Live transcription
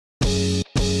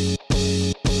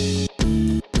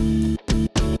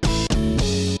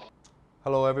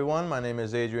Hello everyone, my name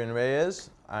is Adrian Reyes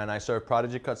and I serve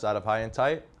Prodigy cuts out of High and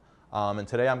Tight. And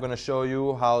today I'm going to show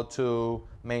you how to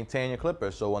maintain your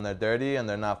clippers. So when they're dirty and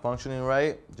they're not functioning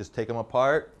right, just take them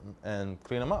apart and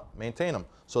clean them up, maintain them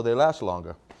so they last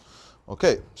longer.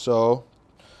 Okay, so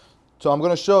I'm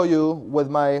going to show you with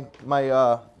my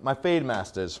Fade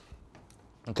Masters.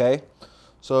 Okay,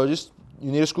 so you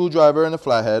need a screwdriver and a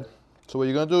flathead. So what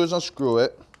you're going to do is unscrew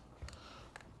it.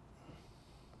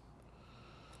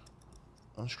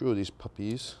 Unscrew these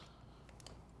puppies.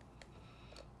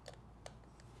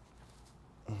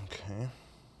 Okay.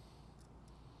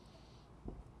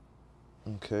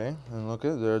 Okay, and look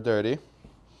at they're dirty.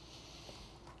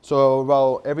 So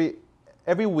about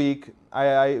every week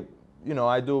I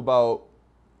do about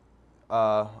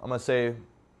I'm gonna say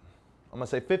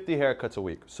 50 haircuts a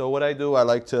week. So what I do, I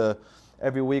like to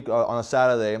every week on a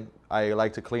Saturday I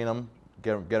like to clean them,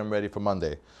 get them ready for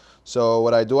Monday. So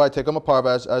what I do, I take them apart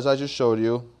as I just showed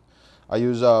you. I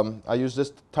use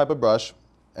this type of brush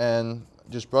and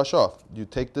just brush off. You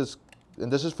take this,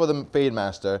 and this is for the Fade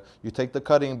Master. You take the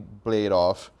cutting blade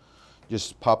off,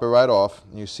 just pop it right off.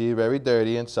 You see very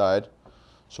dirty inside.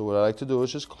 So what I like to do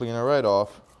is just clean it right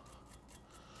off.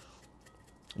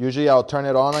 Usually I'll turn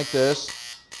it on like this,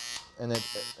 and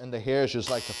the hairs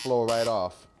just like to flow right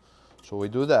off. So we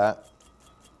do that,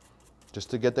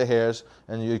 just to get the hairs.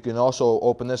 And you can also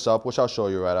open this up, which I'll show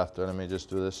you right after. Let me just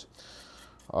do this.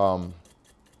 Clean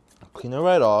it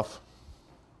right off.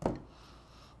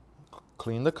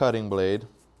 Clean the cutting blade.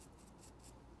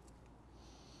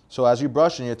 So as you're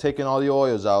brushing, you're taking all the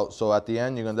oils out. So at the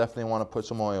end, you're gonna definitely want to put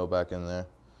some oil back in there.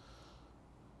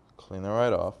 Clean it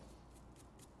right off.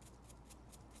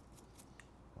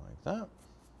 Like that.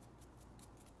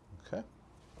 Okay.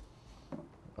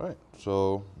 All right,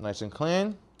 so nice and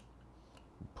clean.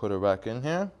 Put it back in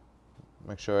here.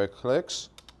 Make sure it clicks.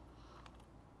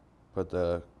 Put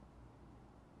the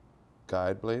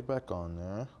guide blade back on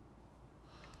there.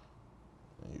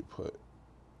 And you put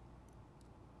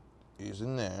these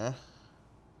in there.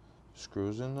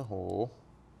 Screws in the hole,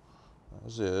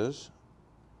 as is.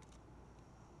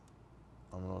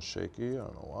 I'm a little shaky, I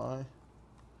don't know why.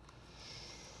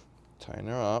 Tighten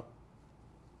her up.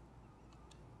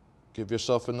 Give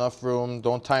yourself enough room.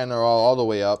 Don't tighten her all the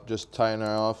way up. Just tighten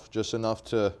her off just enough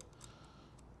so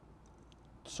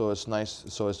it's nice,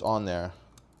 so it's on there.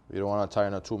 You don't want to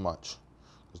tighten her too much,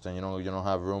 because then you don't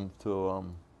have room to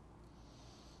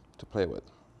play with.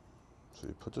 So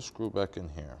you put the screw back in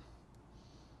here.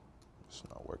 It's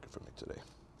not working for me today.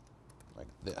 Like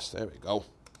this. There we go.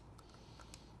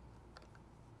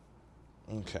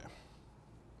 Okay.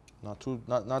 Not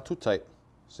too tight.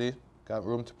 See? Got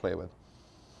room to play with.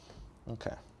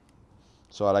 Okay.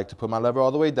 So I like to put my lever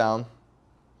all the way down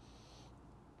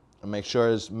and make sure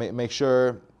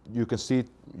you can see.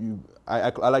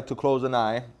 I like to close an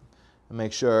eye and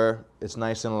make sure it's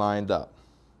nice and lined up.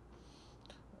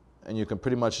 And you can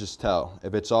pretty much just tell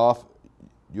if it's off.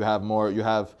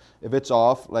 If it's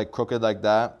off, like crooked like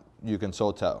that, you can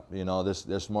so tell. You know,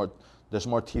 there's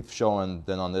more teeth showing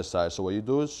than on this side. So what you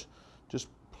do is just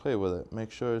play with it.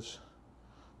 Make sure it's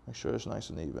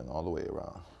nice and even all the way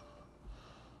around.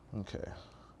 Okay.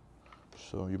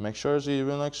 So you make sure it's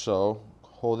even like so.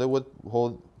 I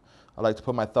like to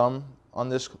put my thumb on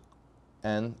this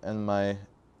end and my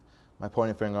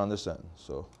pointing finger on this end.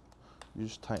 So you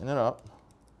just tighten it up.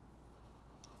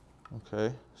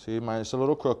 Okay, see, mine is a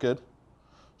little crooked.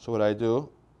 So what I do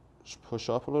is push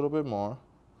up a little bit more,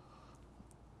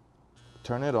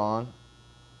 turn it on,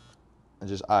 and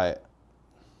just eye it,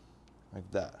 like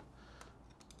that.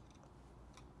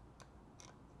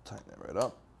 Tighten it right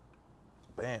up.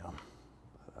 Bam.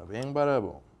 Bada bing, bada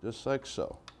boom. Just like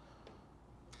so.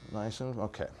 Nice and,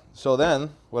 okay. So then,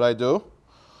 what I do,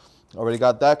 already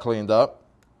got that cleaned up.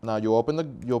 Now you open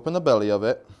the belly of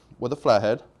it with a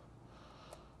flathead.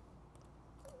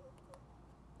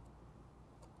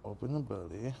 Open the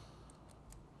belly,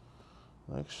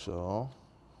 like so.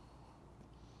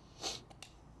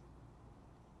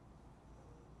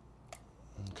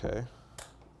 Okay.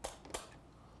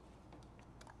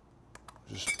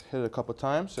 Just hit it a couple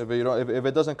times. If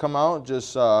it doesn't come out,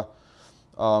 just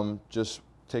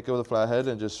take it with a flathead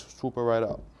and just swoop it right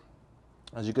up.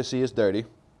 As you can see, it's dirty.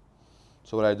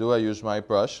 So what I do, I use my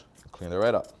brush and clean it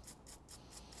right up.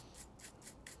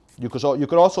 You could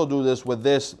also do this with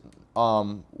this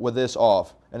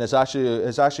off, and it's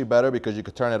actually better because you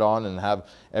could turn it on and have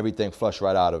everything flush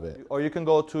right out of it. Or you can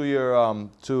go to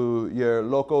your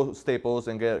local Staples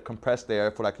and get compressed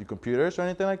air for like your computers or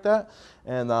anything like that,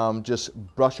 and just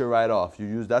brush it right off.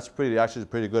 Actually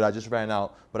pretty good. I just ran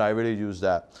out, but I really use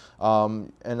that,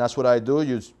 and that's what I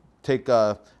do. take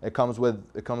it comes with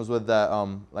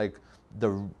that like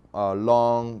the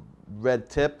long red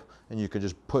tip, and you can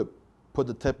just put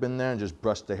the tip in there and just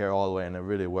brush the hair all the way, and it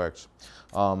really works.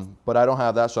 But I don't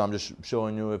have that, so I'm just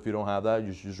showing you. If you don't have that,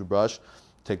 you just use your brush.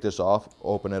 Take this off,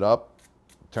 open it up,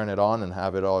 turn it on, and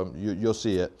have it all. You'll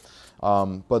see it.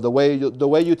 But the way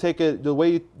you take it, the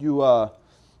way you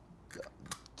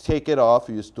take it off,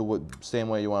 you just do it the same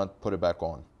way you want to put it back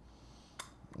on.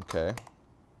 Okay.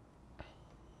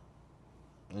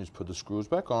 You just put the screws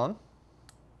back on,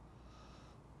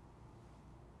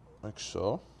 like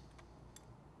so.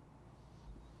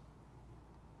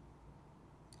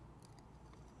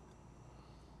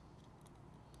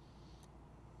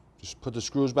 Just put the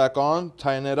screws back on,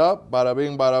 tighten it up, bada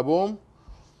bing, bada boom.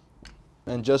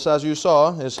 And just as you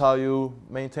saw, is how you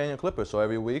maintain your clippers. So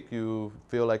every week you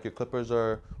feel like your clippers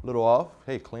are a little off,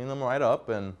 hey, clean them right up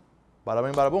and bada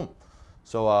bing, bada boom.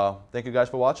 So thank you guys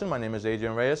for watching. My name is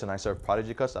Adrian Reyes, and I serve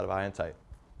Prodigy cuts out of high and tight.